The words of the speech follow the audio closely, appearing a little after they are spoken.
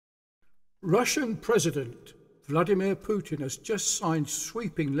Russian President Vladimir Putin has just signed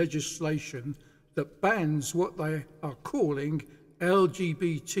sweeping legislation that bans what they are calling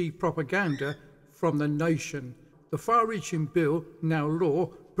LGBT propaganda from the nation. The far-reaching bill, now law,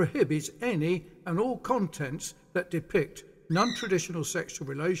 prohibits any and all contents that depict non-traditional sexual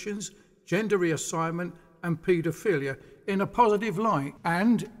relations, gender reassignment and paedophilia in a positive light,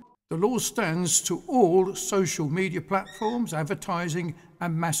 and the law stands to all social media platforms, advertising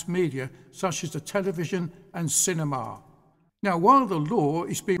and mass media, such as the television and cinema. Now, while the law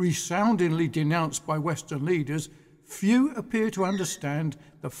is being resoundingly denounced by Western leaders, few appear to understand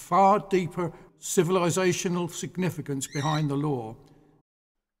the far deeper civilizational significance behind the law.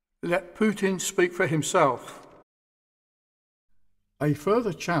 Let Putin speak for himself. A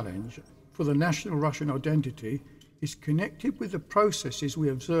further challenge for the national Russian identity is connected with the processes we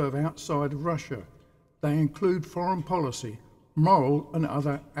observe outside of Russia. They include foreign policy, moral and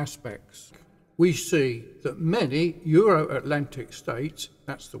other aspects. We see that many Euro-Atlantic states,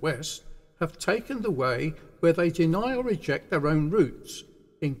 that's the West, have taken the way where they deny or reject their own roots,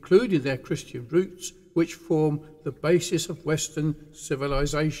 including their Christian roots, which form the basis of Western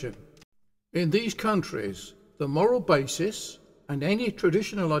civilization. In these countries, the moral basis and any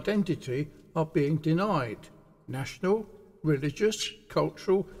traditional identity are being denied. National, religious,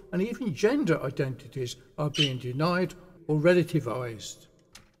 cultural, and even gender identities are being denied or relativized.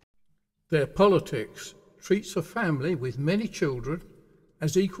 Their politics treats a family with many children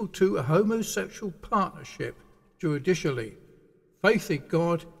as equal to a homosexual partnership judicially. Faith in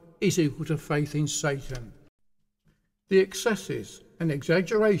God is equal to faith in Satan. The excesses and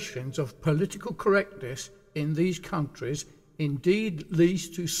exaggerations of political correctness in these countries indeed leads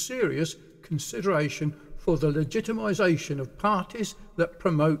to serious consideration for the legitimization of parties that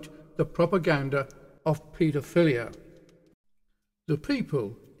promote the propaganda of paedophilia. The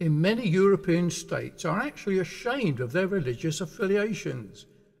people in many European states are actually ashamed of their religious affiliations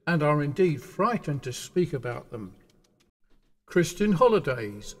and are indeed frightened to speak about them. Christian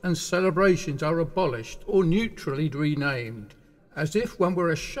holidays and celebrations are abolished or neutrally renamed, as if one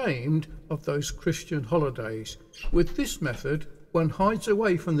were ashamed of those Christian holidays. With this method, one hides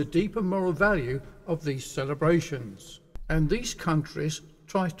away from the deeper moral value of these celebrations. And these countries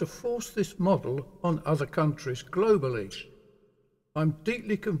try to force this model on other countries globally. I'm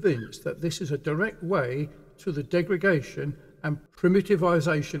deeply convinced that this is a direct way to the degradation and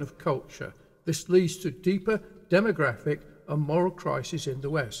primitivization of culture. This leads to deeper demographic and moral crisis in the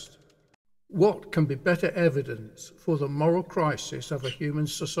West. What can be better evidence for the moral crisis of a human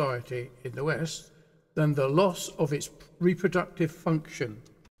society in the West than the loss of its reproductive function?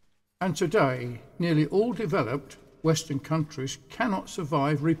 And today, nearly all developed Western countries cannot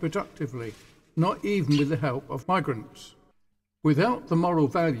survive reproductively, not even with the help of migrants. Without the moral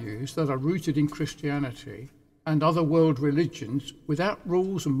values that are rooted in Christianity and other world religions, without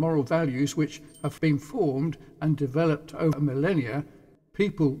rules and moral values which have been formed and developed over millennia,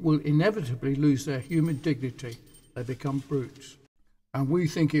 people will inevitably lose their human dignity. They become brutes. And we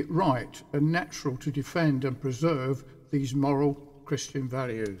think it right and natural to defend and preserve these moral Christian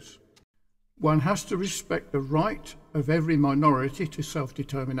values. One has to respect the right of every minority to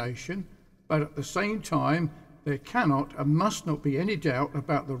self-determination, but at the same time, there cannot and must not be any doubt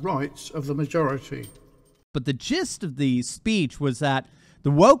about the rights of the majority. But the gist of the speech was that the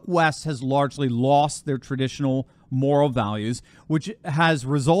woke West has largely lost their traditional moral values, which has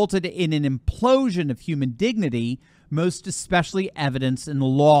resulted in an implosion of human dignity, most especially evidenced in the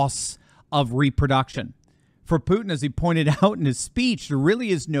loss of reproduction. For Putin, as he pointed out in his speech, there really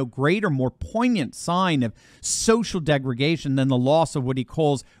is no greater, more poignant sign of social degradation than the loss of what he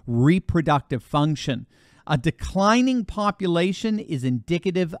calls reproductive function. A declining population is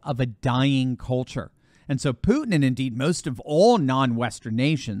indicative of a dying culture. And so Putin, and indeed most of all non-Western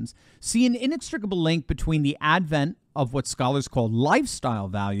nations, see an inextricable link between the advent of what scholars call lifestyle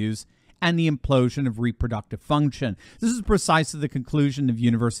values and the implosion of reproductive function. This is precisely the conclusion of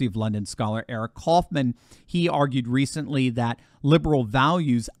University of London scholar Eric Kaufmann. He argued recently that liberal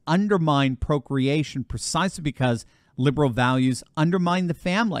values undermine procreation precisely because liberal values undermine the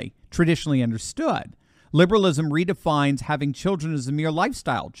family, traditionally understood. Liberalism redefines having children as a mere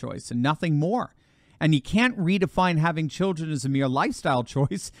lifestyle choice and nothing more. And you can't redefine having children as a mere lifestyle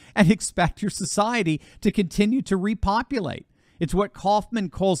choice and expect your society to continue to repopulate. It's what Kaufmann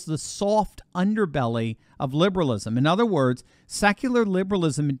calls the soft underbelly of liberalism. In other words, secular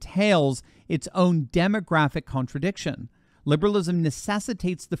liberalism entails its own demographic contradiction. Liberalism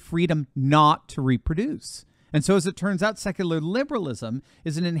necessitates the freedom not to reproduce. And so, as it turns out, secular liberalism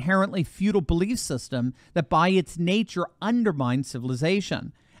is an inherently feudal belief system that by its nature undermines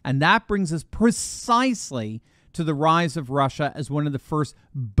civilization. And that brings us precisely to the rise of Russia as one of the first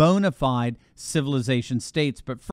bona fide civilization states. But